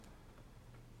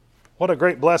What a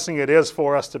great blessing it is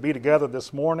for us to be together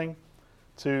this morning,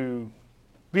 to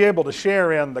be able to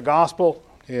share in the gospel,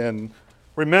 in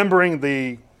remembering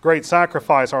the great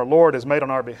sacrifice our Lord has made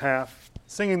on our behalf,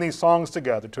 singing these songs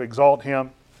together to exalt Him.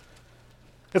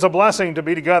 It's a blessing to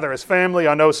be together as family.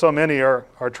 I know so many are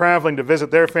traveling to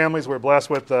visit their families. We're blessed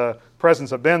with the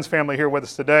presence of Ben's family here with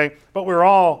us today, but we're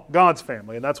all God's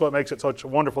family, and that's what makes it such a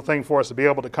wonderful thing for us to be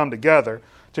able to come together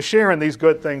to share in these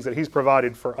good things that He's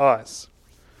provided for us.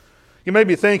 You may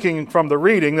be thinking from the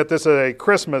reading that this is a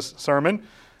Christmas sermon.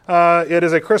 It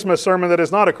is a Christmas sermon that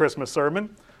is not a Christmas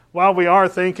sermon. While we are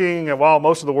thinking, and while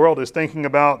most of the world is thinking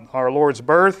about our Lord's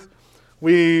birth,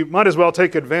 we might as well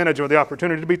take advantage of the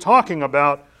opportunity to be talking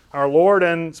about our Lord,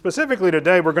 and specifically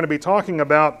today we're going to be talking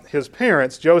about His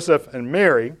parents, Joseph and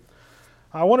Mary.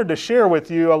 I wanted to share with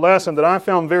you a lesson that I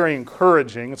found very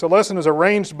encouraging. It's a lesson that's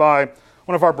arranged by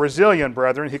one of our Brazilian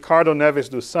brethren, Ricardo Neves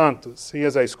dos Santos. He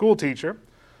is a school teacher.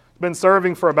 Been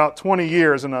serving for about 20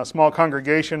 years in a small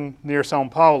congregation near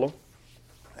São Paulo,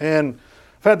 and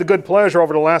I've had the good pleasure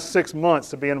over the last 6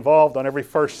 months to be involved on every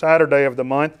first Saturday of the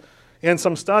month in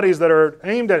some studies that are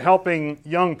aimed at helping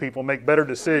young people make better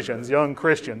decisions, young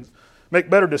Christians,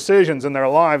 make better decisions in their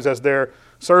lives as they're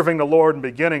serving the Lord and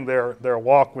beginning their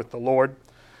walk with the Lord.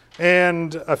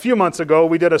 And a few months ago,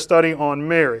 we did a study on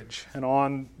marriage and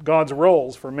on God's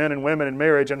roles for men and women in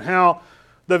marriage and how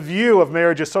the view of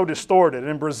marriage is so distorted.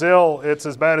 In Brazil, it's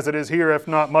as bad as it is here, if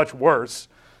not much worse.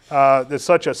 It's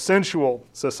such a sensual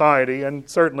society, and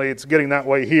certainly it's getting that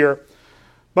way here.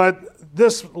 But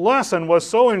this lesson was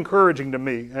so encouraging to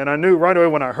me, and I knew right away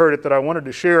when I heard it that I wanted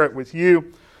to share it with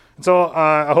you. And so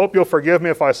I hope you'll forgive me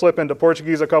if I slip into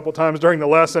Portuguese a couple times during the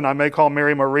lesson. I may call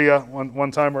Mary Maria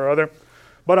one time or other.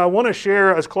 But I want to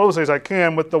share as closely as I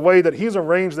can with the way that he's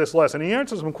arranged this lesson. He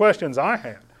answered some questions I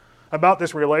had about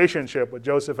this relationship with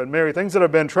Joseph and Mary, things that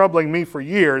have been troubling me for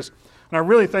years, and I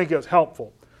really think it's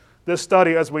helpful, this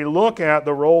study, as we look at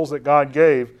the roles that God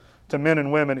gave to men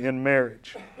and women in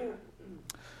marriage.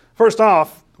 First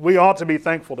off, we ought to be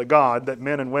thankful to God that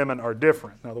men and women are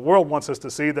different. Now, the world wants us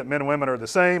to see that men and women are the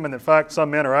same, and in fact,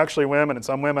 some men are actually women and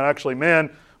some women are actually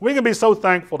men. We can be so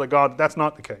thankful to God that that's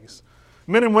not the case.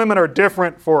 Men and women are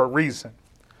different for a reason.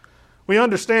 We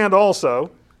understand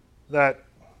also that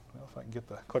if I can get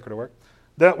the clicker to work,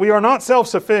 that we are not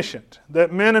self-sufficient,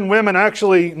 that men and women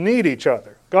actually need each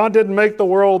other. God didn't make the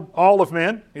world all of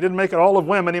men. He didn't make it all of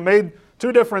women. He made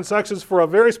two different sexes for a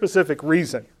very specific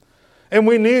reason. And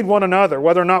we need one another,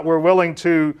 whether or not we're willing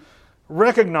to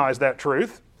recognize that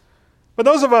truth. But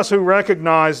those of us who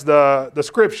recognize the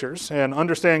Scriptures and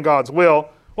understand God's will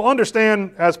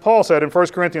understand, as Paul said in 1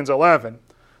 Corinthians 11,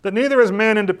 that neither is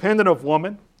man independent of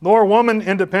woman, nor woman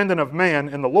independent of man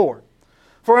in the Lord.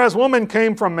 For as woman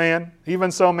came from man,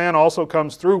 even so man also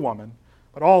comes through woman,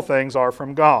 but all things are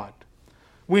from God.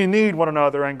 We need one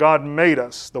another, and God made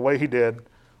us the way He did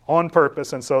on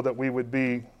purpose, and so that we would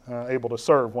be able to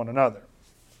serve one another.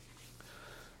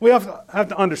 We have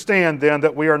to understand then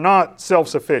that we are not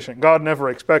self-sufficient. God never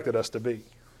expected us to be.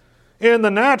 In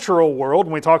the natural world,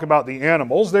 when we talk about the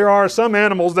animals, there are some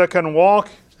animals that can walk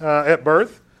at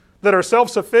birth that are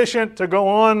self-sufficient to go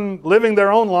on living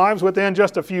their own lives within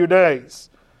just a few days.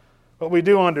 But we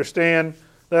do understand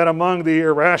that among the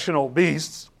irrational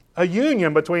beasts, a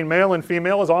union between male and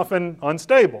female is often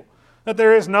unstable, that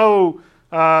there is no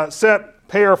set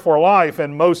pair for life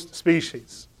in most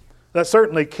species. That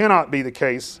certainly cannot be the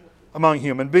case among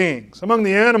human beings. Among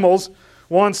the animals,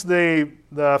 once the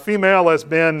female has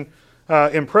been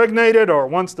impregnated, or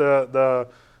once the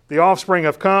offspring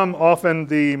have come, often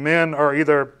the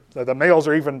males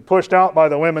are even pushed out by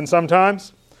the women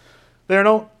sometimes.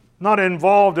 They're not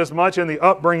involved as much in the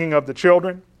upbringing of the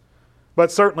children,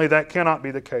 but certainly that cannot be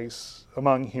the case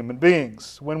among human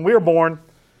beings. When we're born,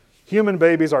 human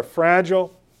babies are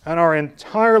fragile and are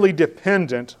entirely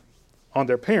dependent on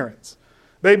their parents.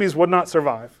 Babies would not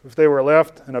survive if they were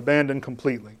left and abandoned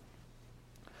completely.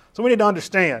 So we need to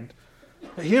understand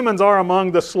that humans are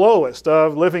among the slowest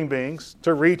of living beings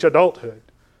to reach adulthood.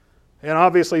 And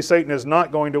obviously Satan is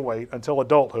not going to wait until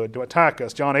adulthood to attack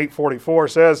us. John 8:44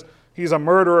 says he's a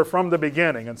murderer from the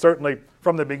beginning, and certainly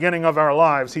from the beginning of our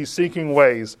lives, he's seeking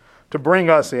ways to bring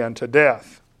us into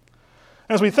death.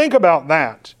 As we think about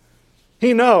that,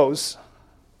 he knows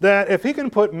that if he can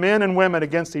put men and women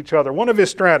against each other, one of his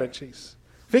strategies,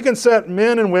 if he can set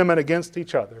men and women against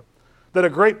each other, that a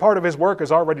great part of his work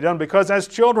is already done, because as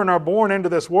children are born into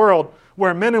this world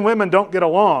where men and women don't get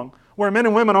along, where men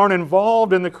and women aren't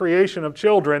involved in the creation of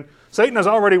children, Satan has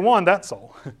already won that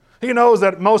soul. He knows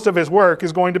that most of his work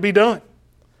is going to be done.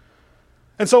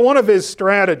 And so one of his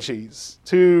strategies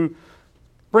to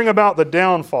bring about the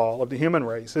downfall of the human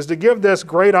race is to give this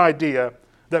great idea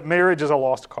that marriage is a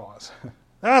lost cause.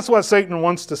 That's what Satan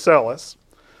wants to sell us.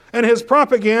 And his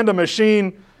propaganda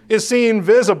machine is seen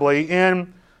visibly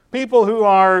in people who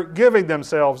are giving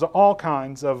themselves to all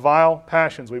kinds of vile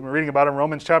passions. We've been reading about in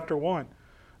Romans chapter 1,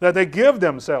 that they give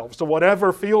themselves to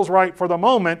whatever feels right for the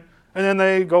moment, and then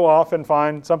they go off and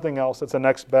find something else that's the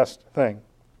next best thing.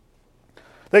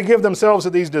 They give themselves to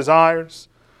these desires.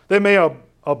 They may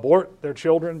abort their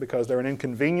children because they're an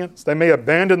inconvenience. They may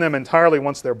abandon them entirely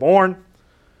once they're born.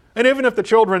 And even if the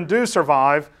children do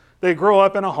survive, they grow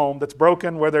up in a home that's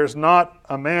broken, where there's not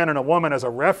a man and a woman as a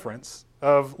reference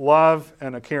of love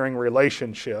and a caring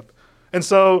relationship. And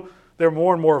so they're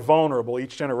more and more vulnerable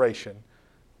each generation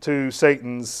to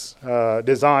Satan's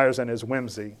desires and his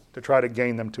whimsy to try to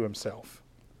gain them to himself.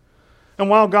 And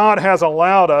while God has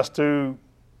allowed us to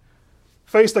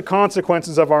face the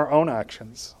consequences of our own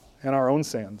actions and our own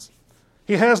sins,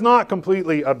 He has not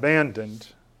completely abandoned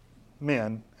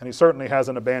men, and He certainly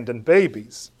hasn't abandoned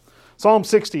babies. Psalm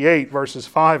 68, verses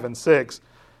 5 and 6,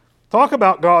 talk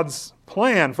about God's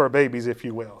plan for babies, if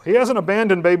you will. He hasn't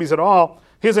abandoned babies at all.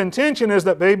 His intention is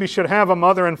that babies should have a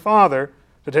mother and father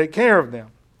to take care of them.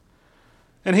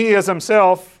 And He is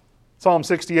Himself, Psalm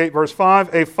 68, verse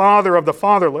 5, a father of the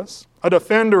fatherless, a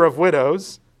defender of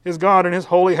widows, is God in His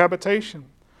holy habitation.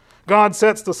 God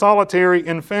sets the solitary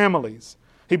in families.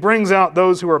 He brings out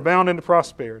those who are bound into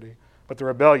prosperity, but the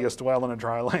rebellious dwell in a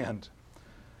dry land.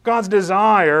 God's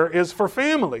desire is for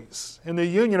families, in the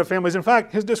union of families. In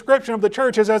fact, His description of the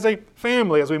church is as a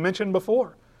family, as we mentioned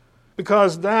before,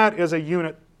 because that is a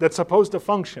unit that's supposed to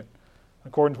function in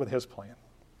accordance with His plan.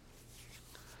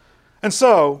 And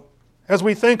so, as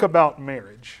we think about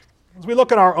marriage, as we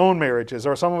look at our own marriages,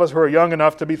 or some of us who are young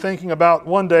enough to be thinking about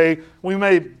one day we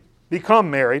may become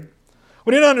married,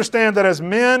 we need to understand that as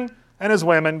men and as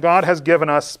women, God has given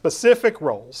us specific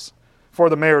roles for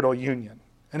the marital union.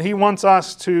 And He wants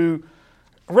us to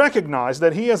recognize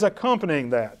that He is accompanying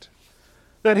that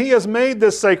He has made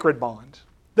this sacred bond,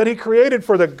 that He created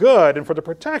for the good and for the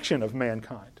protection of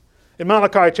mankind. In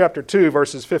Malachi chapter 2,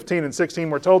 verses 15 and 16,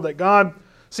 we're told that God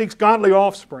seeks godly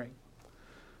offspring.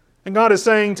 And God is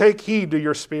saying, take heed to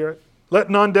your spirit. Let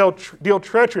none deal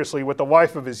treacherously with the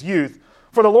wife of his youth.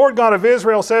 For the Lord God of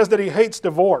Israel says that He hates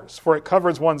divorce, for it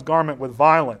covers one's garment with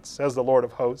violence, says the Lord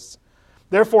of hosts.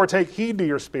 Therefore take heed to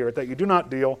your spirit, that you do not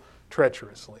deal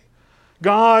treacherously.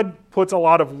 God puts a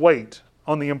lot of weight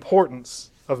on the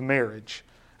importance of marriage,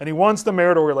 and He wants the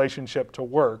marital relationship to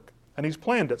work, and He's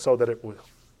planned it so that it will.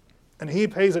 And He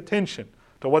pays attention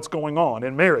to what's going on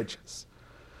in marriages.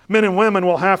 Men and women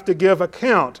will have to give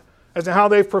account as to how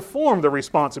they've performed the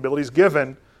responsibilities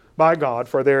given by God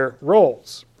for their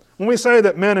roles. When we say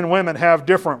that men and women have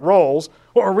different roles,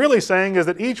 what we're really saying is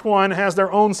that each one has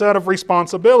their own set of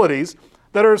responsibilities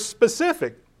that are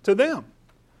specific to them.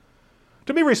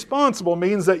 To be responsible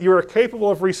means that you are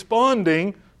capable of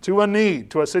responding to a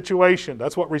need, to a situation.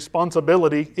 That's what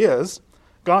responsibility is.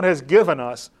 God has given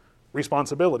us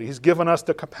responsibility. He's given us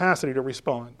the capacity to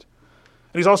respond.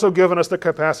 And He's also given us the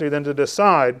capacity then to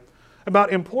decide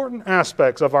about important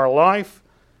aspects of our life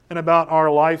and about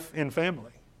our life in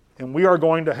family. And we are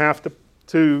going to have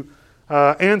to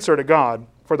answer to God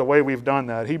for the way we've done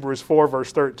that. Hebrews 4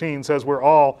 verse 13 says we're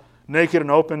all naked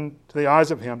and open to the eyes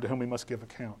of Him to whom we must give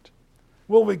account.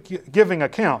 We'll be giving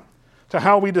account to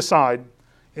how we decide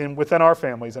within our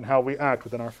families and how we act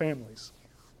within our families.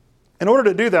 In order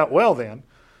to do that well then,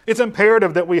 it's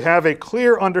imperative that we have a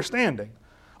clear understanding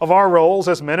of our roles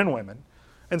as men and women.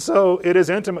 And so it is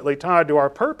intimately tied to our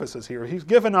purposes here. He's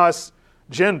given us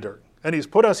gender, and He's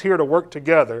put us here to work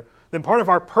together. Then part of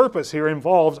our purpose here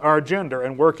involves our gender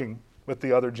and working with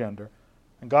the other gender.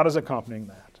 And God is accompanying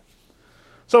that.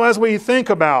 So as we think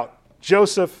about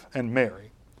Joseph and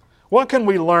Mary, what can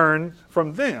we learn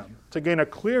from them to gain a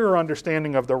clearer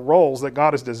understanding of the roles that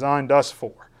God has designed us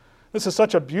for? This is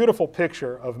such a beautiful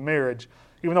picture of marriage,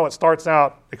 even though it starts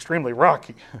out extremely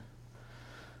rocky.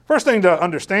 First thing to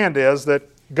understand is that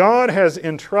God has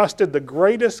entrusted the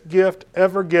greatest gift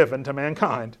ever given to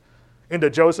mankind into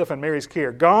Joseph and Mary's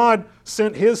care. God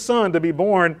sent His Son to be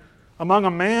born among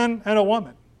a man and a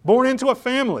woman, born into a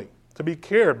family, to be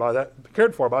cared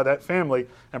for by that family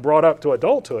and brought up to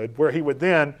adulthood, where He would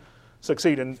then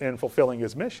succeed in fulfilling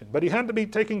His mission. But He had to be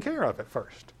taken care of at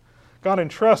first. God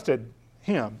entrusted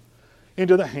Him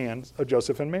into the hands of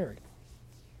Joseph and Mary.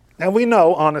 Now we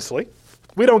know, honestly,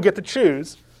 we don't get to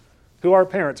choose who our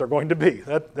parents are going to be.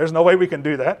 There's no way we can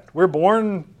do that. We're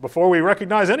born before we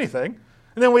recognize anything,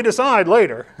 and then we decide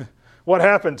later what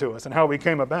happened to us and how we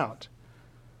came about.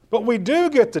 But we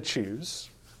do get to choose,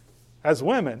 as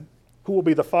women, who will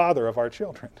be the father of our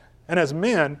children? And as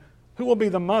men, who will be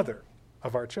the mother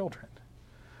of our children?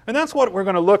 And that's what we're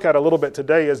going to look at a little bit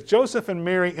today is Joseph and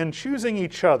Mary in choosing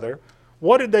each other.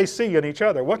 What did they see in each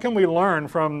other? What can we learn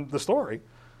from the story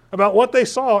about what they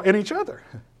saw in each other?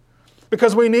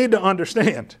 Because we need to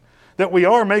understand that we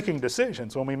are making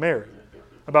decisions when we marry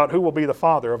about who will be the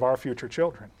father of our future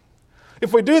children.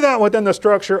 If we do that within the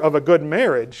structure of a good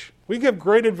marriage, we give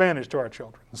great advantage to our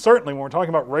children. Certainly when we're talking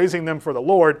about raising them for the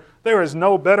Lord, there is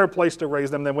no better place to raise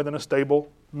them than within a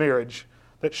stable marriage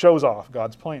that shows off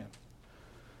God's plan.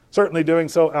 Certainly doing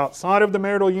so outside of the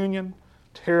marital union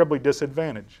terribly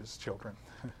disadvantages children.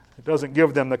 It doesn't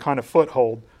give them the kind of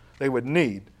foothold they would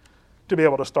need to be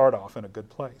able to start off in a good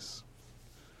place.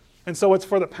 And so it's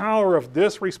for the power of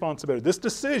this responsibility, this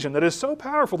decision that is so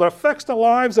powerful that affects the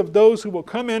lives of those who will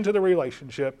come into the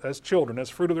relationship as children, as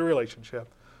fruit of the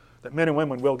relationship, that men and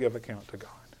women will give account to God.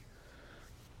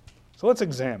 So let's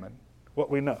examine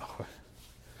what we know.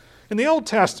 In the Old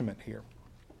Testament here,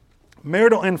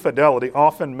 marital infidelity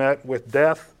often met with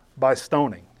death by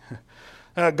stoning.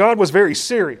 God was very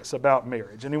serious about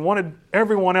marriage, and He wanted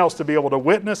everyone else to be able to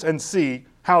witness and see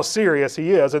how serious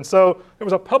He is. And so there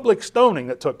was a public stoning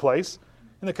that took place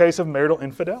in the case of marital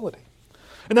infidelity.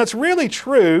 And that's really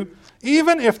true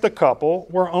even if the couple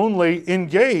were only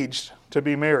engaged to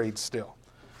be married still.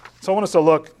 So I want us to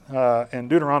look in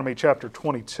Deuteronomy chapter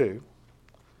 22.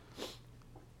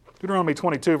 Deuteronomy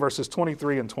 22, verses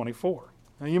 23 and 24.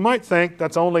 Now you might think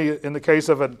that's only in the case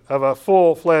of a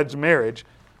full-fledged marriage,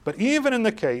 but even in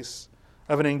the case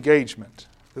of an engagement,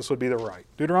 this would be the right.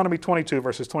 Deuteronomy 22,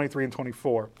 verses 23 and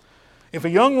 24. If a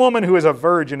young woman who is a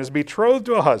virgin is betrothed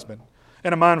to a husband,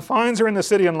 and a man finds her in the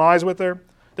city and lies with her,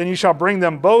 then you shall bring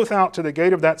them both out to the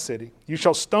gate of that city. You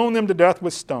shall stone them to death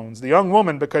with stones, the young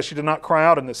woman because she did not cry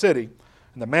out in the city,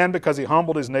 and the man because he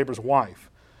humbled his neighbor's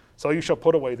wife. So you shall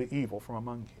put away the evil from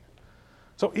among you.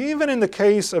 So even in the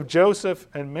case of Joseph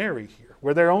and Mary here,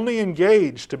 where they're only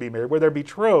engaged to be married, where they're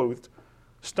betrothed,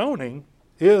 stoning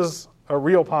is a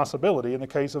real possibility in the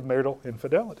case of marital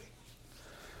infidelity.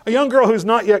 A young girl who's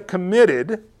not yet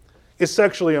committed is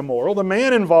sexually immoral. The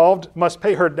man involved must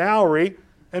pay her dowry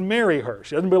and marry her.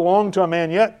 She doesn't belong to a man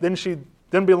yet, then she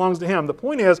belongs to him. The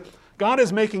point is, God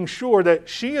is making sure that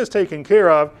she is taken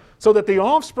care of so that the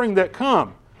offspring that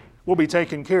come will be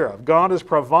taken care of. God is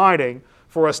providing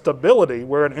for a stability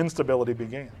where an instability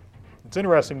began. It's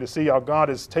interesting to see how God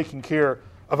is taking care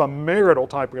of a marital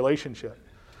type relationship.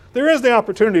 There is the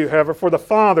opportunity, however, for the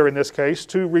father in this case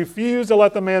to refuse to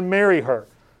let the man marry her.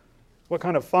 What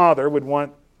kind of father would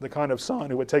want the kind of son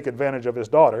who would take advantage of his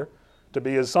daughter to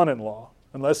be his son-in-law,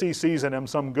 unless he sees in him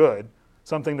some good,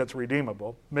 something that's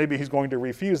redeemable? Maybe he's going to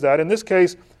refuse that. In this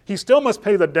case, he still must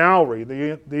pay the dowry.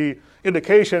 The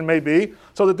indication may be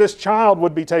so that this child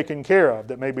would be taken care of,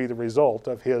 that may be the result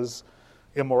of his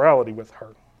immorality with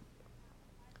her.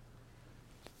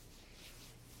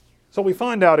 So we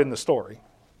find out in the story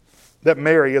that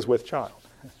Mary is with child.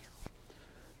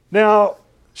 Now,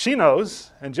 she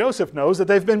knows, and Joseph knows, that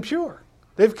they've been pure.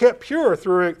 They've kept pure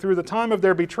through the time of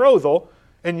their betrothal,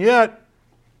 and yet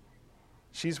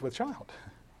she's with child.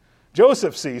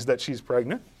 Joseph sees that she's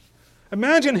pregnant.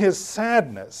 Imagine his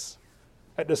sadness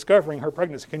at discovering her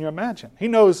pregnancy. Can you imagine? He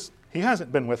knows he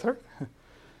hasn't been with her.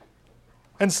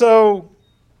 And so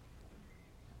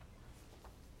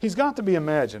he's got to be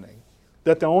imagining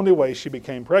that the only way she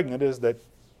became pregnant is that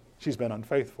she's been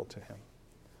unfaithful to him.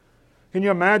 Can you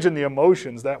imagine the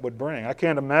emotions that would bring? I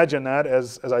can't imagine that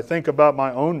as I think about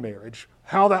my own marriage,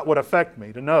 how that would affect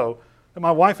me to know that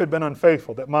my wife had been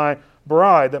unfaithful, that my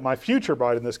bride, that my future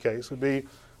bride in this case, would be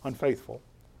unfaithful.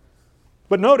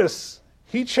 But notice,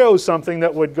 he chose something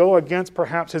that would go against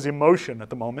perhaps his emotion at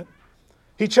the moment.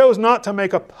 He chose not to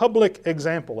make a public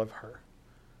example of her.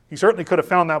 He certainly could have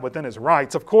found that within his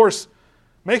rights. Of course,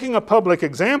 making a public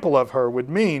example of her would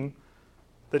mean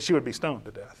that she would be stoned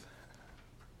to death.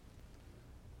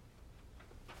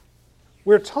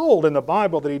 We're told in the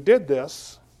Bible that he did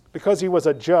this because he was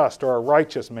a just or a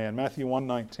righteous man, Matthew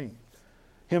 1:19.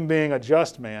 Him being a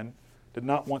just man did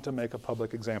not want to make a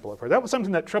public example of her. That was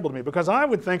something that troubled me because I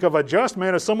would think of a just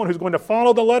man as someone who's going to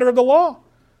follow the letter of the law.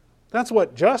 That's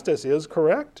what justice is,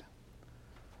 correct?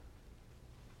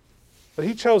 But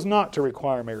he chose not to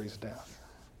require Mary's death.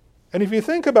 And if you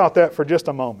think about that for just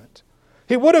a moment,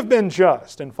 he would have been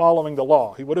just in following the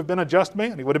law. He would have been a just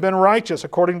man. He would have been righteous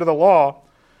according to the law.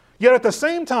 Yet at the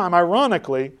same time,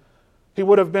 ironically, he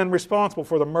would have been responsible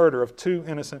for the murder of two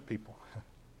innocent people,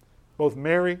 both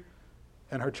Mary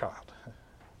and her child.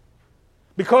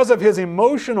 Because of his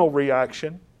emotional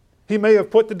reaction, he may have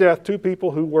put to death two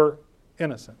people who were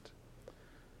innocent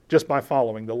just by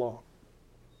following the law.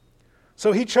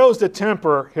 So he chose to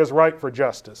temper his right for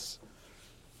justice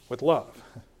with love.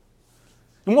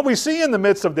 And what we see in the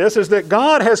midst of this is that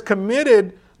God has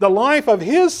committed the life of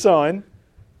his son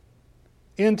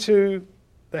into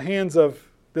the hands of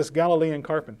this Galilean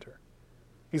carpenter.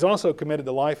 He's also committed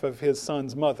the life of his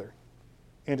son's mother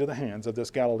into the hands of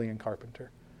this Galilean carpenter.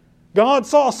 God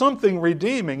saw something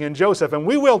redeeming in Joseph, and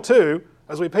we will too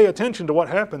as we pay attention to what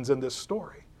happens in this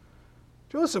story.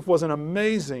 Joseph was an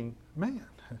amazing man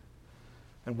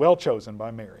and well chosen by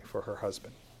Mary for her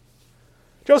husband.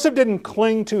 Joseph didn't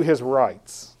cling to his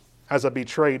rights as a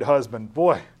betrayed husband.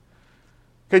 Boy,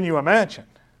 can you imagine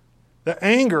the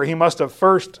anger he must have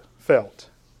first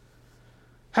felt?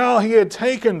 How he had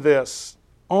taken this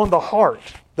on the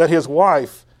heart that his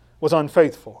wife was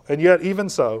unfaithful, and yet even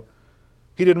so,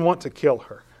 he didn't want to kill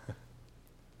her.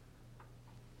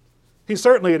 He's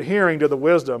certainly adhering to the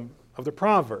wisdom of the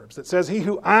Proverbs that says, he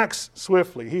who acts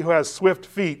swiftly, he who has swift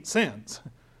feet, sins.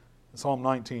 Psalm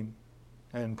 19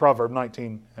 and Proverb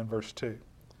 19 and verse 2.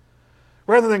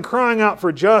 Rather than crying out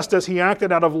for justice, he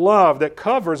acted out of love that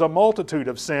covers a multitude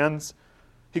of sins.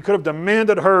 He could have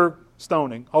demanded her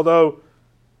stoning, although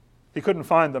he couldn't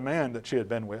find the man that she had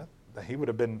been with. He would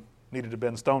have needed to have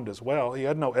been stoned as well. He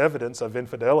had no evidence of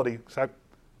infidelity except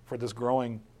for this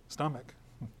growing stomach.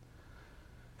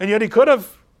 And yet he could have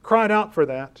cried out for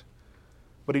that,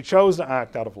 but he chose to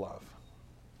act out of love.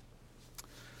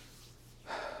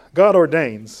 God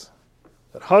ordains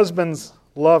that husbands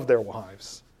love their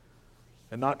wives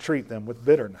and not treat them with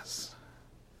bitterness.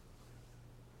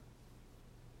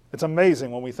 It's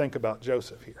amazing when we think about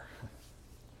Joseph here.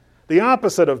 The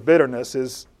opposite of bitterness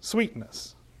is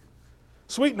sweetness.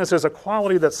 Sweetness is a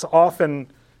quality that's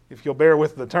often, if you'll bear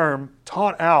with the term,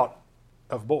 taught out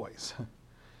of boys.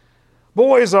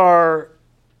 Boys are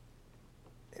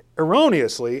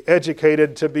erroneously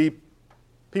educated to be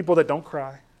people that don't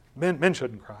cry. Men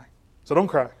shouldn't cry, so don't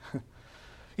cry.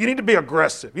 You need to be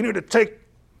aggressive. You need to take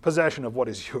possession of what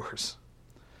is yours.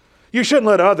 You shouldn't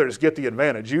let others get the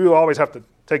advantage. You always have to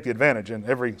take the advantage in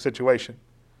every situation.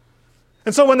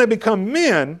 And so when they become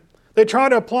men, they try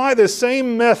to apply this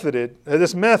same method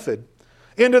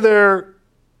into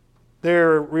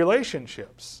their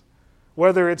relationships.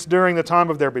 Whether it's during the time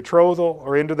of their betrothal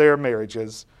or into their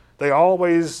marriages, they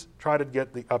always try to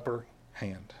get the upper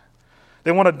hand.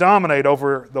 They want to dominate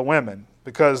over the women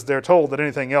because they're told that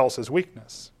anything else is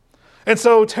weakness. And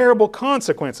so terrible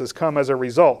consequences come as a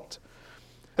result.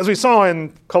 As we saw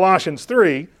in Colossians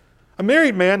 3, a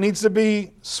married man needs to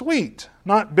be sweet,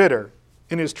 not bitter,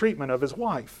 in his treatment of his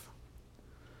wife.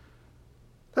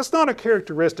 That's not a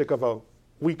characteristic of a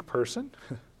weak person.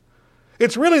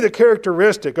 It's really the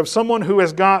characteristic of someone who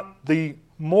has got the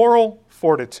moral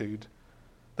fortitude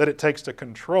that it takes to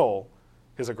control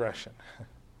his aggression.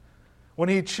 When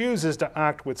he chooses to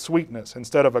act with sweetness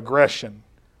instead of aggression,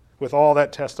 with all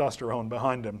that testosterone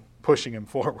behind him, pushing him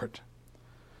forward.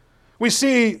 We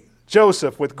see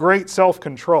Joseph with great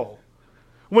self-control.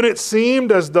 When it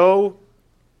seemed as though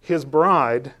his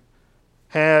bride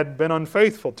had been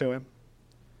unfaithful to him,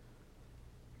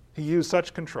 he used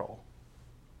such control,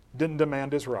 didn't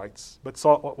demand his rights, but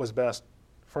sought what was best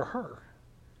for her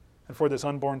and for this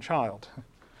unborn child.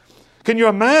 Can you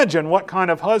imagine what kind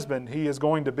of husband he is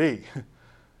going to be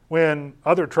when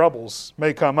other troubles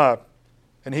may come up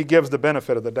and he gives the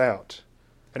benefit of the doubt,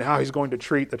 and how he's going to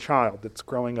treat the child that's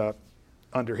growing up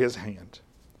under his hand?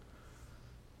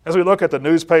 As we look at the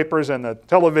newspapers and the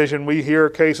television, we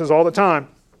hear cases all the time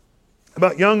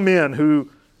about young men who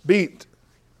beat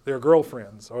their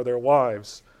girlfriends or their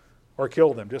wives or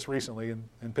kill them. Just recently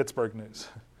in Pittsburgh news,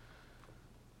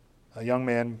 a young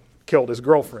man killed his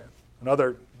girlfriend.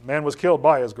 Another man was killed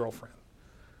by his girlfriend.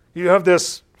 You have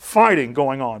this fighting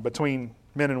going on between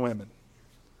men and women.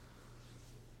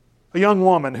 A young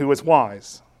woman who is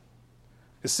wise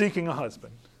is seeking a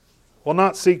husband, will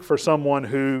not seek for someone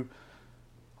who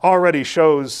already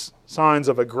shows signs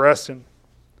of aggression,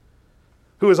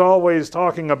 who is always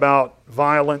talking about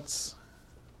violence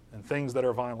and things that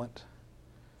are violent.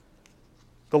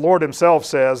 The Lord himself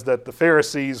says that the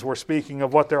Pharisees were speaking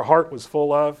of what their heart was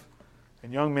full of,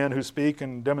 and young men who speak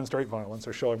and demonstrate violence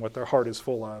are showing what their heart is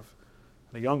full of.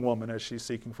 And a young woman, as she's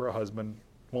seeking for a husband,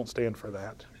 won't stand for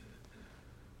that.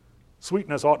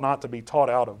 Sweetness ought not to be taught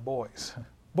out of boys.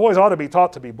 Boys ought to be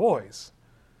taught to be boys,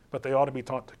 but they ought to be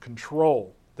taught to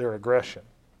control their aggression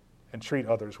and treat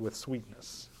others with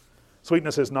sweetness.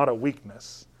 Sweetness is not a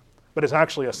weakness, but it's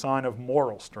actually a sign of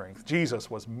moral strength.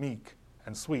 Jesus was meek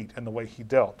and sweet in the way he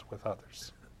dealt with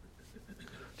others.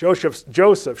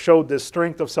 Joseph showed this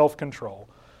strength of self-control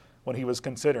when he was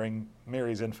considering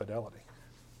Mary's infidelity.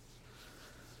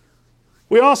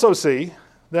 We also see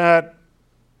that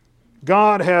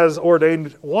God has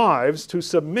ordained wives to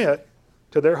submit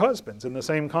to their husbands in the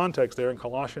same context there in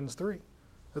Colossians 3,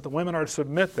 that the women are to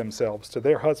submit themselves to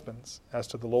their husbands as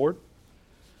to the Lord.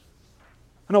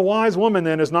 And a wise woman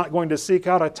then is not going to seek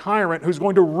out a tyrant who's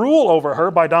going to rule over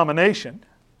her by domination,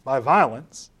 by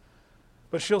violence,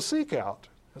 but she'll seek out,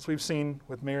 as we've seen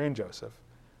with Mary and Joseph,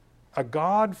 a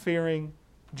God-fearing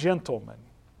gentleman.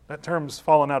 That term's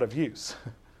fallen out of use.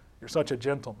 You're such a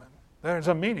gentleman. There's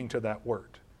a meaning to that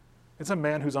word. It's a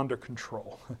man who's under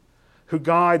control, who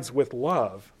guides with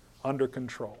love under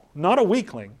control. Not a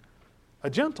weakling, a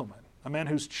gentleman, a man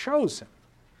who's chosen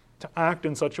to act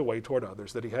in such a way toward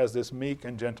others that he has this meek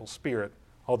and gentle spirit,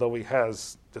 although he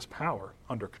has this power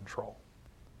under control.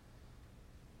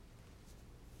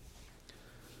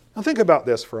 Now think about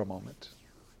this for a moment.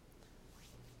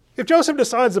 If Joseph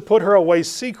decides to put her away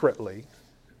secretly,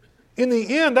 in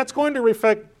the end, that's going to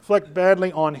reflect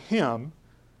badly on him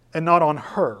and not on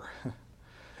her.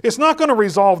 It's not going to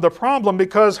resolve the problem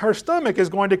because her stomach is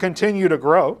going to continue to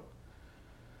grow.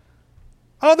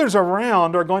 Others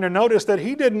around are going to notice that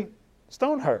he didn't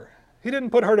stone her. He didn't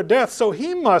put her to death, so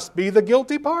he must be the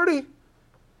guilty party.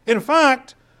 In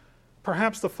fact,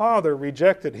 perhaps the father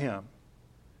rejected him,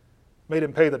 made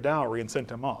him pay the dowry, and sent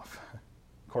him off,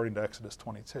 according to Exodus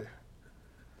 22.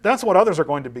 That's what others are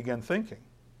going to begin thinking,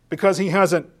 because he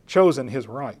hasn't chosen his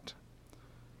right.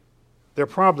 They're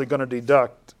probably going to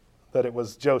deduct that it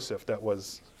was Joseph that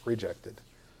was rejected,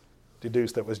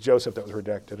 deduce that it was Joseph that was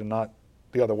rejected and not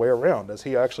the other way around, as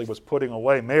he actually was putting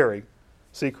away Mary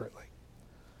secretly.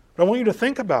 But I want you to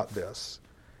think about this.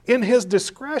 In his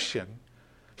discretion,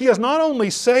 he has not only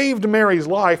saved Mary's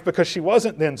life because she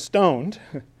wasn't then stoned,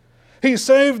 he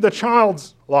saved the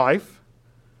child's life,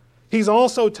 he's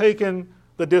also taken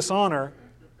the dishonor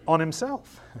on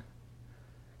himself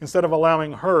instead of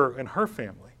allowing her and her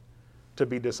family to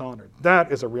be dishonored.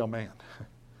 That is a real man.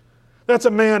 That's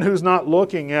a man who's not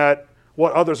looking at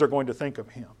what others are going to think of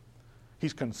him.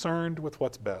 He's concerned with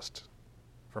what's best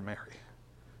for Mary.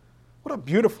 What a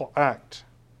beautiful act.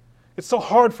 It's so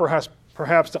hard for us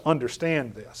perhaps to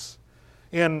understand this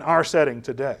in our setting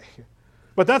today.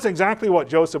 But that's exactly what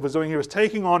Joseph was doing. He was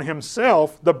taking on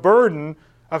himself the burden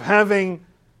of having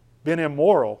been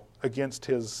immoral against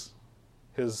his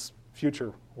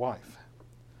future wife.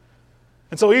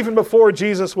 And so even before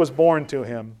Jesus was born to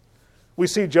him, we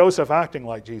see Joseph acting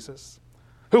like Jesus,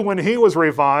 who when he was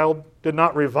reviled, did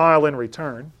not revile in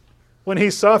return. When he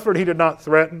suffered, he did not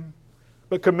threaten,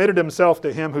 but committed himself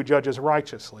to him who judges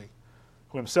righteously,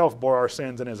 who himself bore our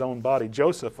sins in his own body.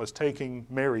 Joseph was taking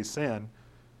Mary's sin,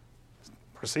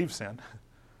 perceived sin,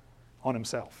 on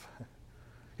himself.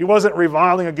 He wasn't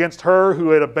reviling against her who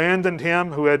had abandoned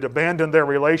him, who had abandoned their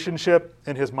relationship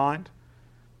in his mind.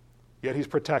 Yet he's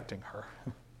protecting her.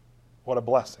 What a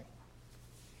blessing.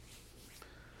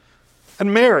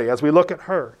 And Mary, as we look at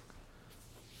her,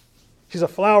 she's a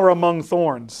flower among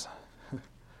thorns.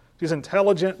 She's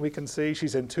intelligent, we can see.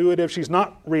 She's intuitive. She's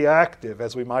not reactive,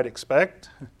 as we might expect.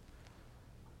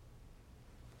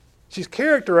 She's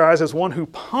characterized as one who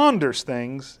ponders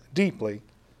things deeply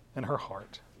in her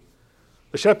heart.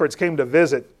 The shepherds came to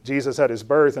visit Jesus at his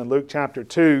birth in Luke chapter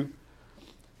 2.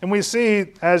 And we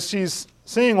see, as she's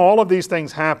seeing all of these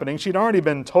things happening, she'd already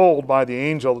been told by the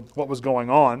angel what was going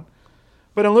on.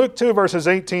 But in Luke 2, verses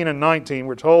 18 and 19,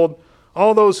 we're told,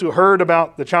 all those who heard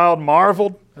about the child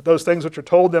marveled at those things which were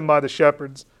told them by the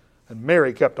shepherds. And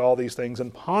Mary kept all these things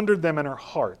and pondered them in her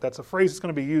heart. That's a phrase that's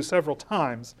going to be used several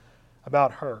times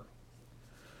about her.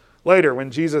 Later, when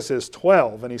Jesus is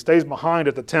 12 and he stays behind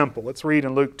at the temple, let's read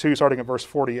in Luke 2, starting at verse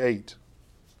 48.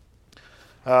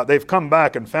 They've come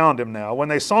back and found him now. When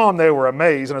they saw him, they were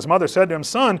amazed. And his mother said to him,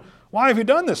 Son, why have you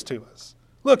done this to us?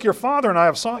 Look, your father and I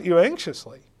have sought you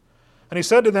anxiously. And he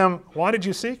said to them, Why did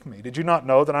you seek me? Did you not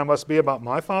know that I must be about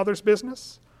my father's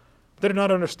business? But they did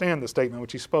not understand the statement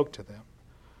which he spoke to them.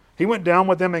 He went down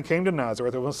with them and came to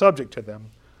Nazareth and was subject to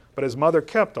them. But his mother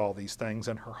kept all these things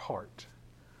in her heart.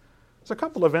 There's a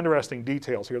couple of interesting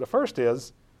details here. The first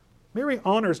is, Mary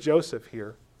honors Joseph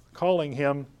here, calling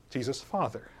him Jesus'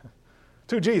 father.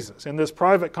 To Jesus in this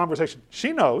private conversation.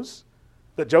 She knows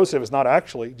that Joseph is not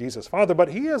actually Jesus' father, but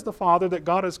he is the father that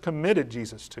God has committed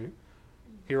Jesus to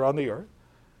here on the earth.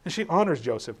 And she honors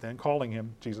Joseph then, calling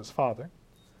him Jesus' father.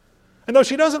 And though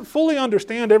she doesn't fully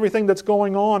understand everything that's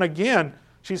going on, again,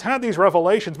 she's had these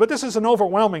revelations, but this is an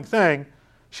overwhelming thing.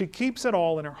 She keeps it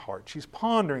all in her heart. She's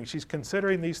pondering, she's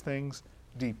considering these things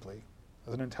deeply,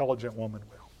 as an intelligent woman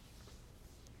will.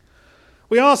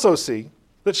 We also see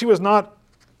that she was not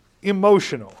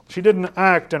emotional. She didn't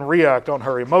act and react on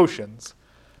her emotions,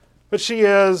 but she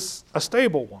is a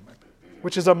stable woman,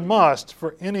 which is a must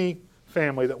for any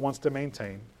family that wants to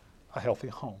maintain a healthy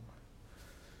home.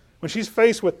 When she's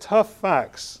faced with tough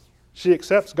facts, she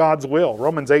accepts God's will.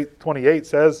 Romans 8:28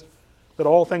 says that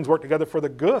all things work together for the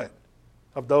good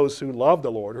of those who love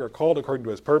the Lord, who are called according to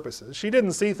His purposes. She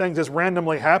didn't see things as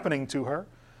randomly happening to her.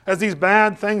 As these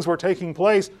bad things were taking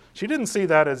place, she didn't see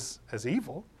that as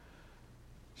evil.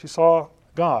 She saw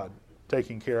God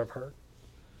taking care of her.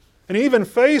 And even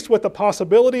faced with the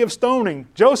possibility of stoning,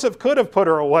 Joseph could have put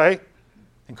her away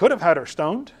and could have had her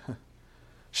stoned.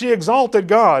 She exalted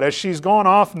God. As she's gone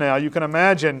off now, you can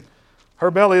imagine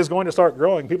her belly is going to start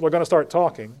growing. People are going to start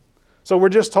talking. So we're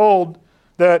just told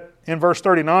that in verse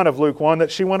 39 of Luke 1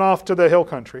 that she went off to the hill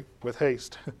country with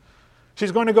haste.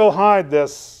 She's going to go hide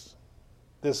this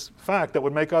fact that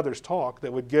would make others talk,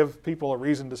 that would give people a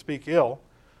reason to speak ill.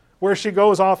 Where she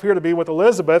goes off here to be with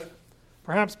Elizabeth,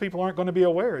 perhaps people aren't going to be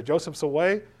aware. Joseph's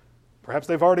away. Perhaps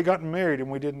they've already gotten married and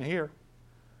we didn't hear.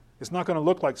 It's not going to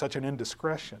look like such an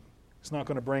indiscretion. It's not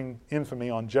going to bring infamy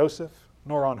on Joseph,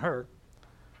 nor on her.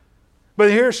 But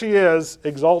here she is,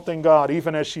 exalting God,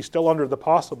 even as she's still under the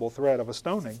possible threat of a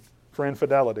stoning for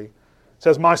infidelity. It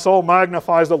says, "My soul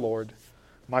magnifies the Lord.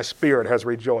 My spirit has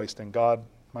rejoiced in God,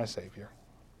 my Savior."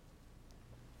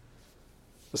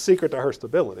 The secret to her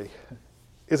stability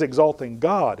is exalting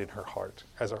God in her heart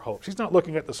as her hope. She's not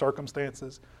looking at the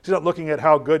circumstances. She's not looking at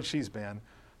how good she's been.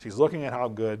 She's looking at how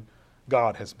good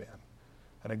God has been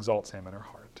and exalts Him in her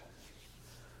heart.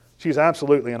 She's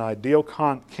absolutely an ideal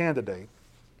candidate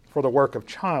for the work of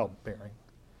childbearing.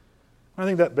 I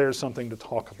think that bears something to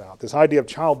talk about. This idea of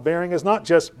childbearing is not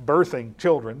just birthing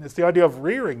children. It's the idea of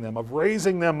rearing them, of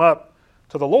raising them up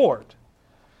to the Lord,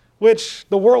 which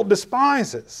the world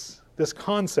despises, this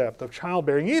concept of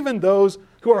childbearing. Even those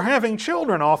who are having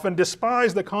children often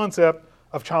despise the concept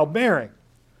of childbearing.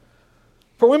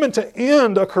 For women to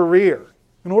end a career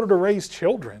in order to raise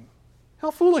children,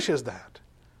 how foolish is that?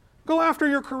 Go after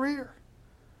your career.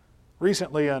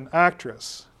 Recently, an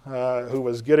actress who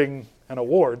was getting an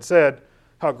award said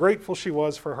how grateful she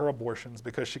was for her abortions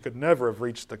because she could never have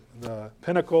reached the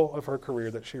pinnacle of her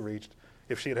career that she reached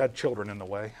if she had had children in the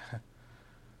way.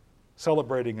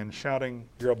 Celebrating and shouting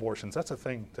your abortions, that's a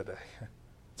thing today.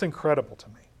 It's incredible to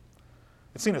me.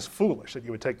 It's seen as foolish that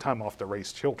you would take time off to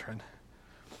raise children.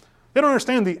 They don't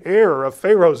understand the error of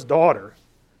Pharaoh's daughter.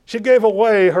 She gave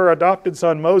away her adopted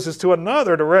son Moses to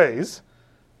another to raise,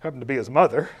 happened to be his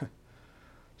mother.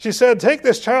 She said, "Take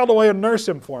this child away and nurse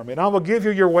him for me, and I will give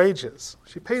you your wages."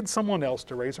 She paid someone else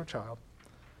to raise her child.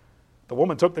 The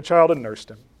woman took the child and nursed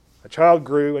him. The child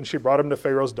grew, and she brought him to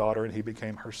Pharaoh's daughter, and he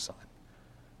became her son.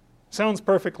 Sounds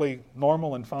perfectly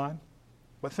normal and fine,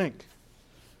 but think.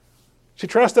 She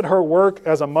trusted her work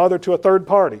as a mother to a third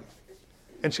party,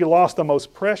 and she lost the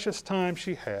most precious time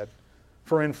she had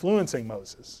for influencing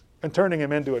Moses and turning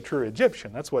him into a true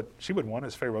Egyptian. That's what she would want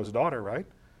as Pharaoh's daughter, right?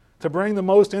 To bring the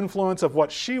most influence of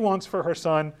what she wants for her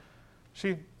son,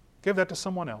 she gave that to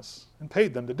someone else and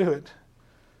paid them to do it.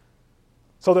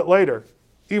 So that later,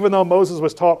 even though Moses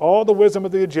was taught all the wisdom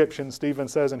of the Egyptians, Stephen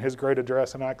says in his great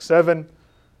address in Acts 7,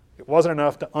 it wasn't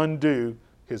enough to undo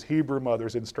his Hebrew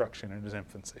mother's instruction in his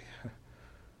infancy.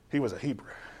 He was a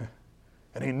Hebrew,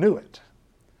 and he knew it,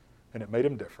 and it made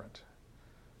him different,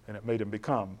 and it made him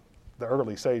become the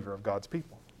early savior of God's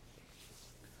people.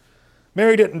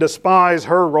 Mary didn't despise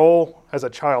her role as a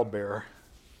childbearer.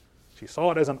 She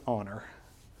saw it as an honor.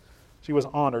 She was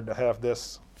honored to have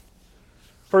this.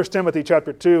 1 Timothy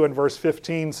chapter 2 and verse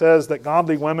 15 says that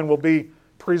godly women will be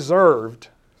preserved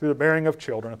through the bearing of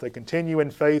children if they continue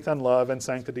in faith and love and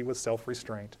sanctity with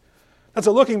self-restraint. That's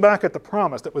a looking back at the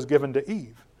promise that was given to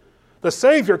Eve. The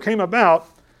Savior came about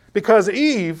because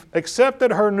Eve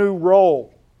accepted her new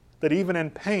role, that even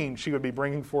in pain she would be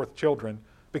bringing forth children,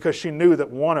 because she knew that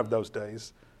one of those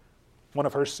days, one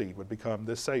of her seed would become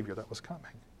this Savior that was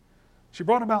coming. She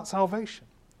brought about salvation.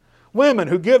 Women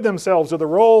who give themselves to the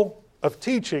role of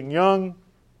teaching young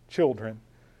children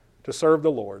to serve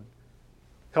the Lord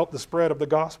help the spread of the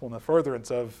gospel and the furtherance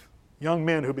of young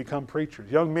men who become preachers,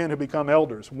 young men who become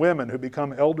elders, women who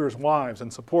become elders' wives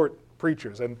and support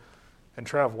preachers and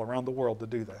travel around the world to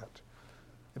do that.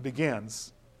 It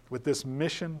begins with this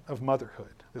mission of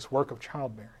motherhood, this work of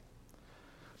childbearing.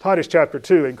 Titus chapter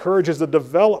 2 encourages the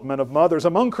development of mothers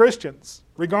among Christians.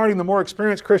 Regarding the more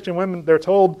experienced Christian women, they're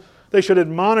told they should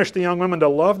admonish the young women to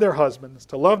love their husbands,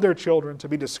 to love their children, to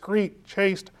be discreet,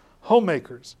 chaste,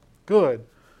 homemakers, good,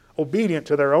 obedient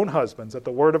to their own husbands, that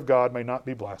the word of God may not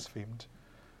be blasphemed.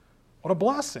 What a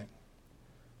blessing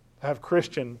to have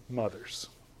Christian mothers.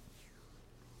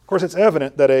 Of course, it's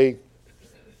evident that a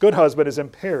good husband is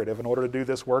imperative in order to do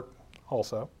this work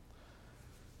also.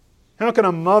 How can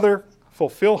a mother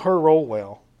fulfill her role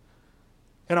well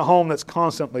in a home that's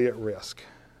constantly at risk?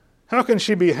 How can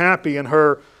she be happy in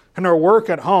her work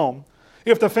at home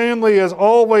if the family is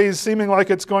always seeming like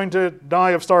it's going to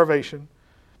die of starvation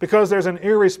because there's an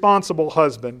irresponsible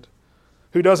husband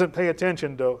who doesn't pay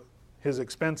attention to his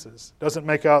expenses, doesn't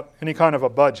make out any kind of a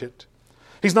budget?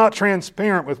 He's not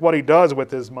transparent with what he does with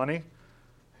his money.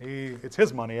 It's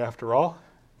his money after all.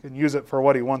 He can use it for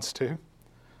what he wants to.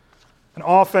 And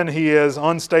often he is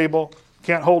unstable,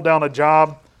 can't hold down a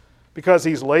job because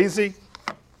he's lazy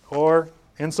or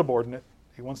insubordinate.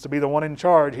 He wants to be the one in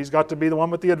charge. He's got to be the one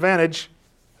with the advantage,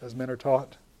 as men are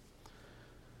taught.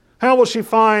 How will she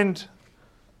find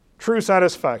true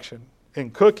satisfaction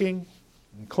in cooking,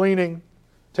 in cleaning,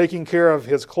 taking care of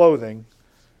his clothing,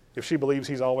 if she believes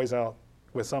he's always out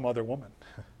with some other woman?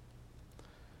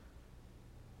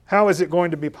 How is it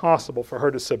going to be possible for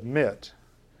her to submit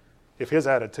if his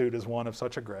attitude is one of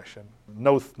such aggression,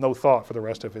 no thought for the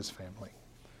rest of his family?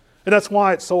 And that's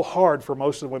why it's so hard for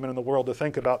most of the women in the world to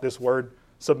think about this word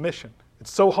submission.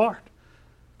 It's so hard.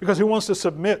 Because who wants to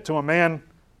submit to a man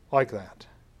like that?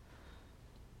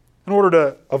 In order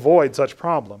to avoid such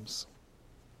problems,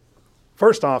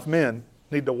 first off, men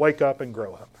need to wake up and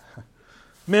grow up.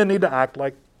 Men need to act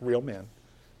like real men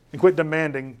and quit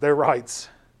demanding their rights,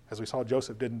 as we saw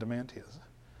Joseph didn't demand his.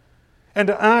 And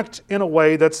to act in a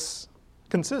way that's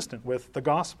consistent with the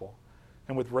gospel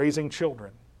and with raising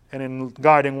children and in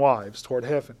guiding wives toward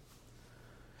heaven.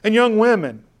 And young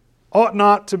women ought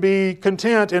not to be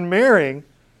content in marrying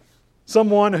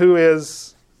someone who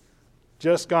is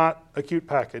just got a cute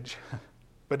package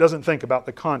but doesn't think about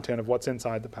the content of what's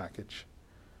inside the package.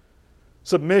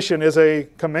 Submission is a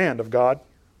command of God.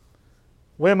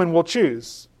 Women will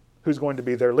choose who's going to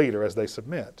be their leader as they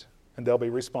submit, and they'll be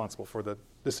responsible for the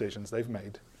decisions they've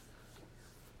made.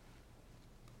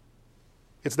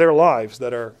 It's their lives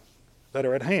that are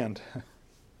at hand,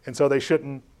 and so they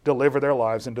shouldn't deliver their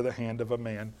lives into the hand of a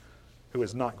man who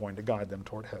is not going to guide them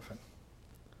toward heaven.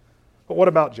 But what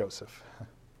about Joseph?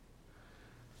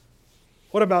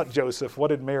 What about Joseph? What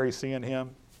did Mary see in him?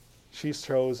 She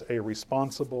chose a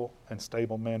responsible and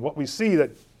stable man. What we see that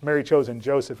Mary chose in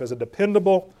Joseph is a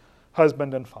dependable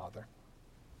husband and father.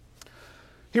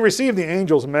 He received the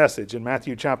angel's message in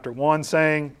Matthew chapter 1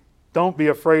 saying, "Don't be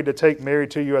afraid to take Mary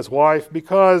to you as wife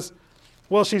because,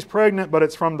 well, she's pregnant, but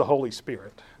it's from the Holy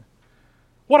Spirit."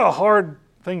 What a hard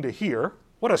thing to hear.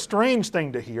 What a strange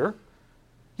thing to hear.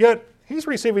 Yet he's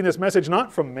receiving this message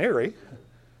not from Mary,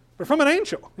 but from an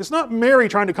angel. It's not Mary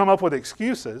trying to come up with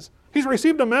excuses. He's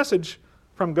received a message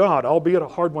from God, albeit a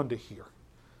hard one to hear.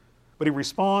 But he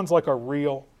responds like a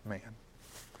real man.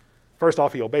 First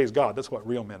off, he obeys God. That's what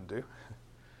real men do.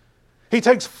 He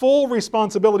takes full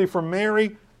responsibility for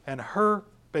Mary and her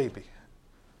baby.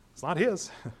 It's not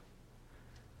his.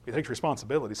 He takes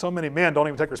responsibility. So many men don't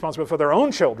even take responsibility for their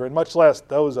own children, much less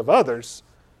those of others.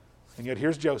 And yet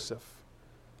here's Joseph,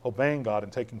 obeying God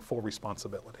and taking full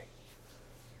responsibility.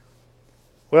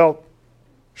 Well,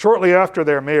 shortly after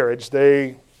their marriage,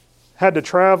 they had to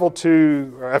travel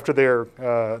to, or after their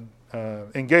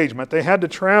engagement, they had to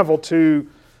travel to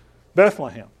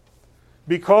Bethlehem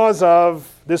because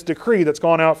of this decree that's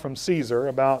gone out from Caesar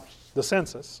about the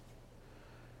census.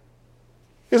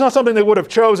 It's not something they would have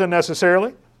chosen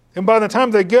necessarily. And by the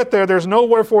time they get there, there's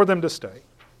nowhere for them to stay.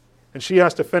 And she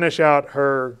has to finish out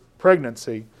her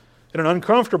pregnancy in an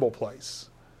uncomfortable place.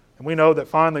 And we know that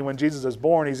finally when Jesus is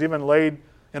born, he's even laid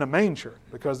in a manger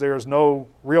because there is no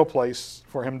real place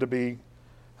for him to be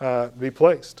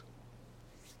placed.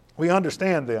 We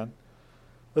understand then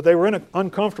that they were in an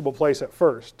uncomfortable place at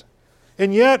first.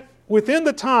 And yet, within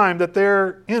the time that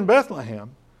they're in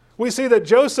Bethlehem, we see that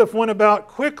Joseph went about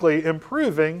quickly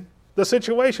improving the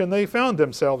situation they found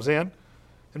themselves in.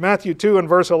 In Matthew 2 and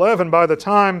verse 11, by the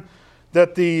time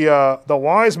that the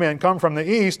wise men come from the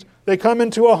east, they come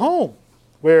into a home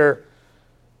where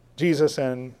Jesus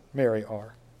and Mary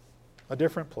are. A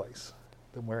different place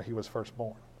than where he was first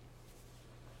born.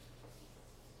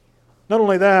 Not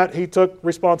only that, he took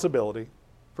responsibility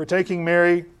for taking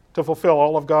Mary to fulfill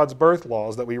all of God's birth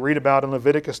laws that we read about in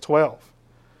Leviticus 12.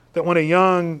 That when a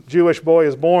young Jewish boy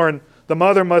is born, the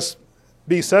mother must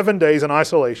be 7 days in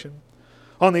isolation.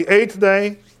 On the 8th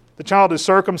day, the child is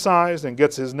circumcised and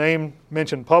gets his name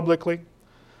mentioned publicly.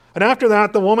 And after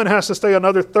that, the woman has to stay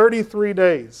another 33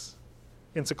 days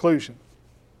in seclusion.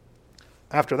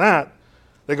 After that,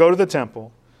 they go to the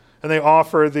temple and they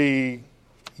offer the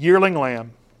yearling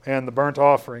lamb and the burnt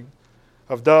offering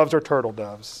of doves or turtle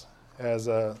doves as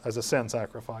a sin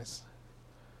sacrifice.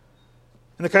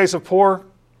 In the case of poor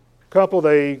couple,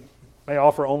 they may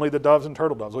offer only the doves and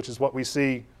turtle doves, which is what we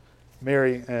see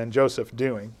Mary and Joseph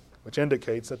doing, which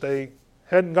indicates that they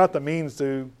hadn't got the means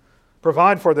to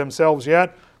provide for themselves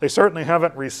yet. They certainly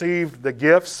haven't received the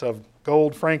gifts of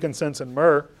gold, frankincense, and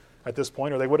myrrh at this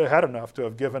point, or they would have had enough to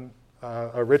have given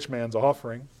a rich man's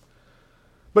offering.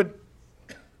 But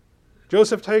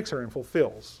Joseph takes her and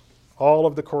fulfills all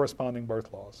of the corresponding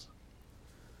birth laws.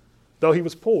 Though he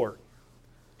was poor,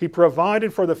 he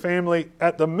provided for the family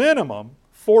at the minimum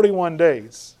 41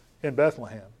 days in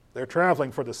Bethlehem. They're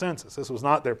traveling for the census. This was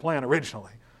not their plan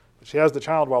originally. But she has the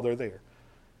child while they're there.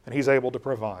 And he's able to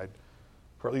provide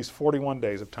for at least 41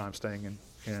 days of time staying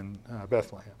in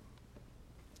Bethlehem.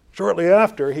 Shortly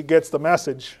after, he gets the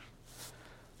message,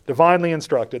 divinely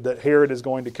instructed, that Herod is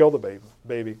going to kill the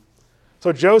baby.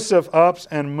 So Joseph ups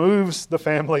and moves the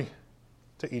family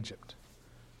to Egypt.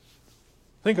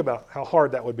 Think about how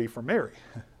hard that would be for Mary,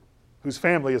 whose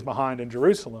family is behind in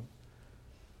Jerusalem.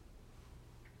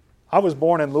 I was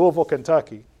born in Louisville,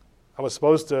 Kentucky. I was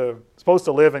supposed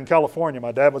to live in California.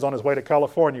 My dad was on his way to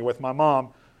California with my mom.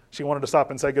 She wanted to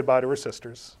stop and say goodbye to her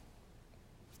sisters.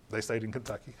 They stayed in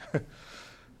Kentucky.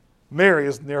 Mary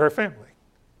is near her family.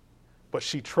 But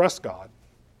she trusts God,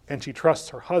 and she trusts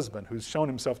her husband, who's shown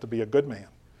himself to be a good man.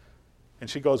 And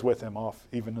she goes with him off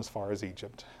even as far as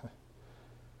Egypt.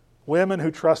 Women who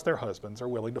trust their husbands are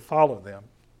willing to follow them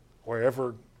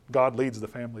wherever God leads the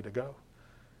family to go.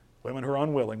 Women who are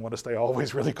unwilling want to stay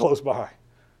always really close by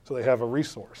so they have a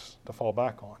resource to fall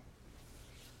back on.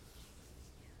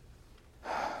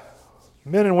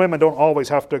 Men and women don't always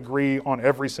have to agree on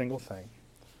every single thing.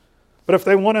 But if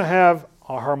they want to have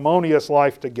a harmonious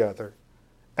life together,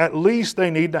 at least they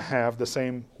need to have the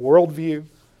same worldview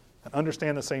and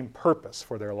understand the same purpose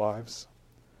for their lives.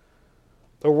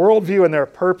 The worldview and their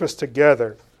purpose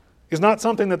together is not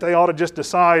something that they ought to just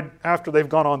decide after they've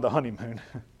gone on the honeymoon.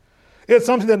 It's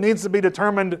something that needs to be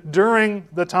determined during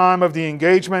the time of the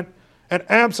engagement and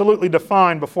absolutely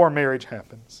defined before marriage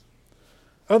happens.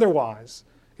 Otherwise,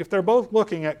 if they're both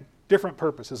looking at different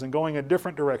purposes and going in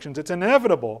different directions, it's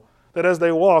inevitable that as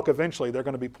they walk, eventually they're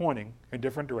going to be pointing in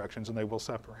different directions and they will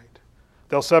separate.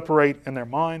 They'll separate in their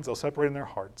minds, they'll separate in their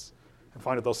hearts, and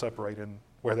find that they'll separate in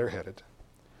where they're headed.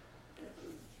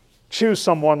 Choose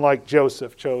someone like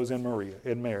Joseph chose in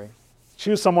Mary.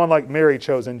 Choose someone like Mary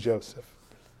chose in Joseph.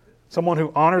 Someone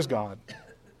who honors God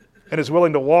and is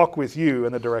willing to walk with you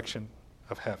in the direction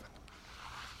of heaven.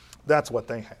 That's what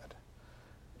they had.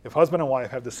 If husband and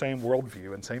wife have the same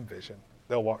worldview and same vision,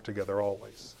 they'll walk together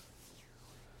always.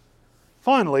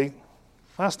 Finally,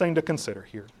 last thing to consider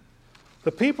here.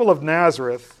 The people of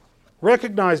Nazareth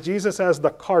recognize Jesus as the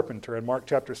carpenter in Mark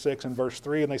chapter 6 and verse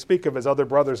 3, and they speak of his other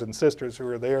brothers and sisters who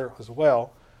are there as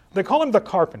well. They call him the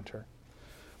carpenter,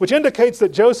 which indicates that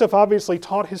Joseph obviously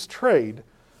taught his trade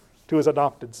to his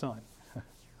adopted son.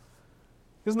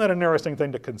 Isn't that an interesting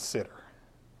thing to consider?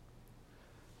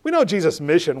 We know Jesus'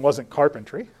 mission wasn't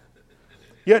carpentry,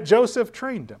 yet Joseph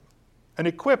trained him and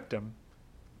equipped him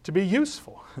to be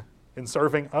useful in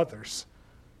serving others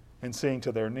and seeing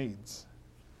to their needs.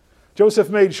 Joseph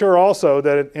made sure also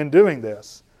that in doing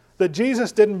this, that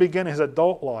Jesus didn't begin his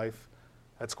adult life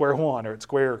at square one or at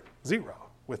square zero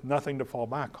with nothing to fall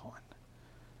back on.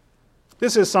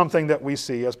 This is something that we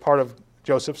see as part of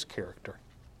Joseph's character.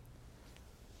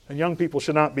 And young people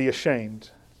should not be ashamed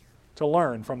to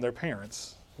learn from their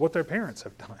parents what their parents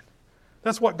have done.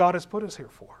 That's what God has put us here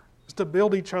for, is to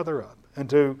build each other up and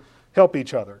to help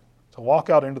each other to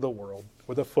walk out into the world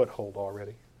with a foothold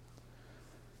already.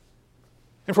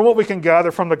 And from what we can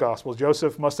gather from the Gospels,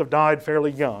 Joseph must have died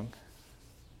fairly young,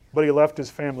 but he left his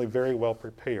family very well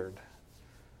prepared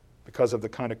because of the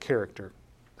kind of character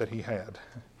that he had.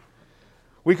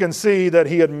 We can see that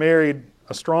he had married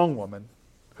a strong woman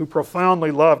who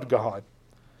profoundly loved God,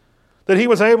 that he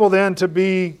was able then to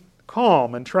be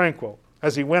calm and tranquil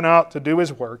as he went out to do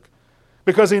his work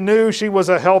because he knew she was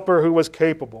a helper who was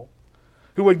capable,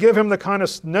 who would give him the kind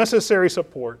of necessary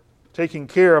support, taking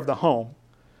care of the home,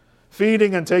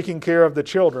 feeding and taking care of the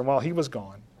children while he was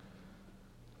gone.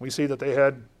 We see that they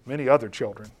had many other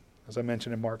children, as I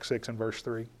mentioned in Mark 6 and verse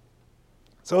 3.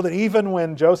 So that even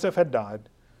when Joseph had died,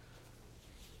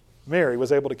 Mary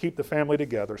was able to keep the family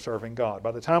together serving God.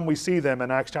 By the time we see them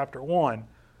in Acts chapter 1,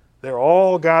 they're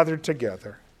all gathered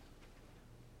together.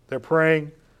 They're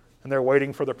praying and they're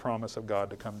waiting for the promise of God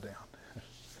to come down.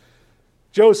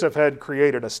 Joseph had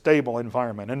created a stable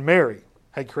environment, and Mary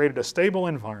had created a stable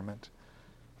environment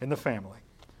in the family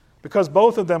because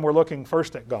both of them were looking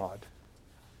first at God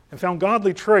and found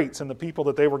godly traits in the people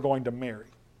that they were going to marry.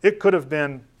 It could have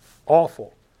been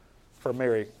awful for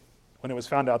Mary when it was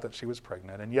found out that she was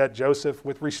pregnant, and yet Joseph,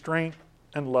 with restraint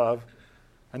and love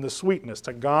and the sweetness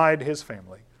to guide his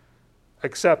family,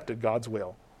 accepted God's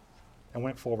will and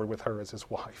went forward with her as his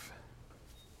wife.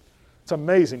 It's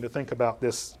amazing to think about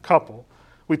this couple.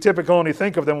 We typically only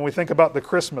think of them when we think about the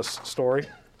Christmas story,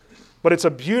 but it's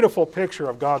a beautiful picture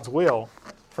of God's will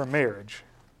for marriage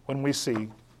when we see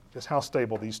just how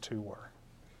stable these two were.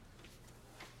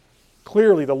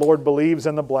 Clearly, the Lord believes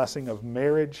in the blessing of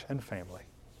marriage and family.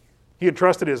 He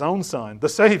entrusted His own Son, the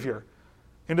Savior,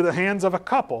 into the hands of a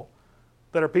couple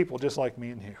that are people just like me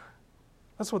and you.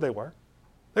 That's what they were.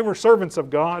 They were servants of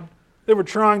God. They were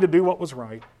trying to do what was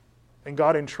right. And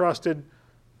God entrusted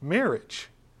marriage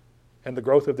and the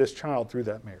growth of this child through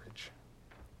that marriage.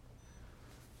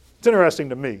 It's interesting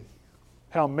to me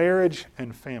how marriage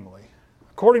and family,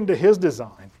 according to His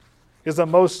design, is the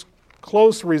most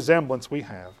close resemblance we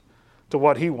have to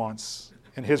what He wants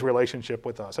in His relationship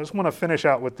with us. I just want to finish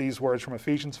out with these words from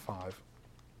Ephesians 5.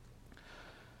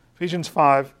 Ephesians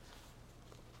 5,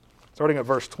 starting at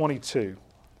verse 22.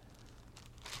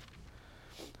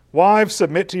 Wives,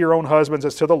 submit to your own husbands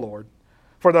as to the Lord.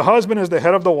 For the husband is the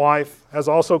head of the wife, as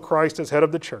also Christ is head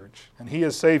of the church, and He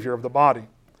is Savior of the body.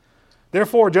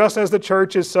 Therefore, just as the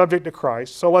church is subject to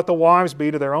Christ, so let the wives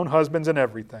be to their own husbands in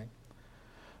everything.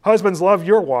 Husbands, love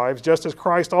your wives, just as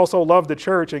Christ also loved the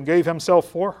church and gave Himself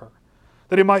for her,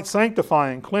 that He might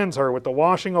sanctify and cleanse her with the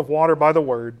washing of water by the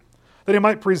word, that He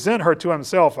might present her to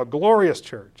Himself a glorious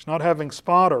church, not having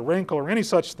spot or wrinkle or any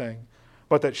such thing,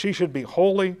 but that she should be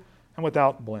holy and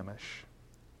without blemish.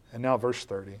 And now verse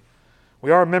 30.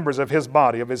 We are members of His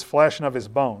body, of His flesh and of His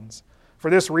bones. For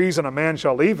this reason a man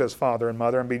shall leave his father and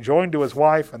mother and be joined to his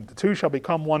wife, and the two shall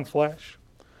become one flesh.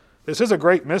 This is a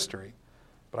great mystery,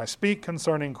 but I speak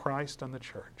concerning Christ and the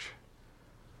church.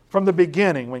 From the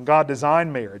beginning, when God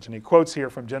designed marriage, and He quotes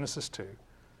here from Genesis 2,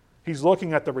 He's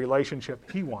looking at the relationship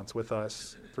He wants with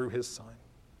us through His Son.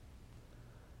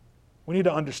 We need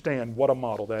to understand what a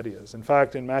model that is. In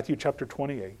fact, in Matthew chapter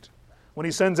 28, when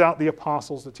He sends out the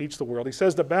apostles to teach the world, He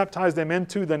says to baptize them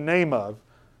into the name of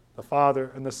the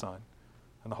Father and the Son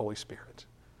and the Holy Spirit.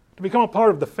 To become a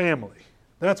part of the family.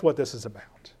 That's what this is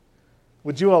about.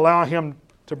 Would you allow Him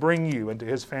to bring you into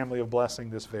His family of blessing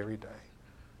this very day?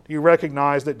 Do you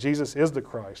recognize that Jesus is the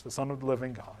Christ, the Son of the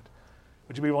living God?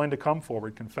 Would you be willing to come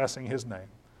forward confessing His name,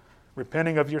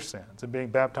 repenting of your sins, and being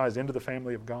baptized into the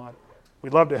family of God?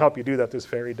 We'd love to help you do that this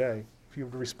very day if you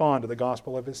would respond to the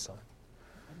gospel of His Son.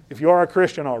 If you are a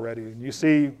Christian already and you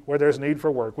see where there's need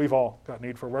for work, we've all got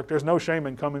need for work. There's no shame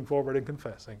in coming forward and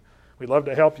confessing. We'd love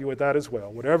to help you with that as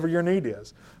well. Whatever your need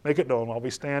is, make it known while we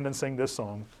stand and sing this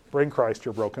song, Bring Christ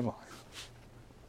Your Broken Life.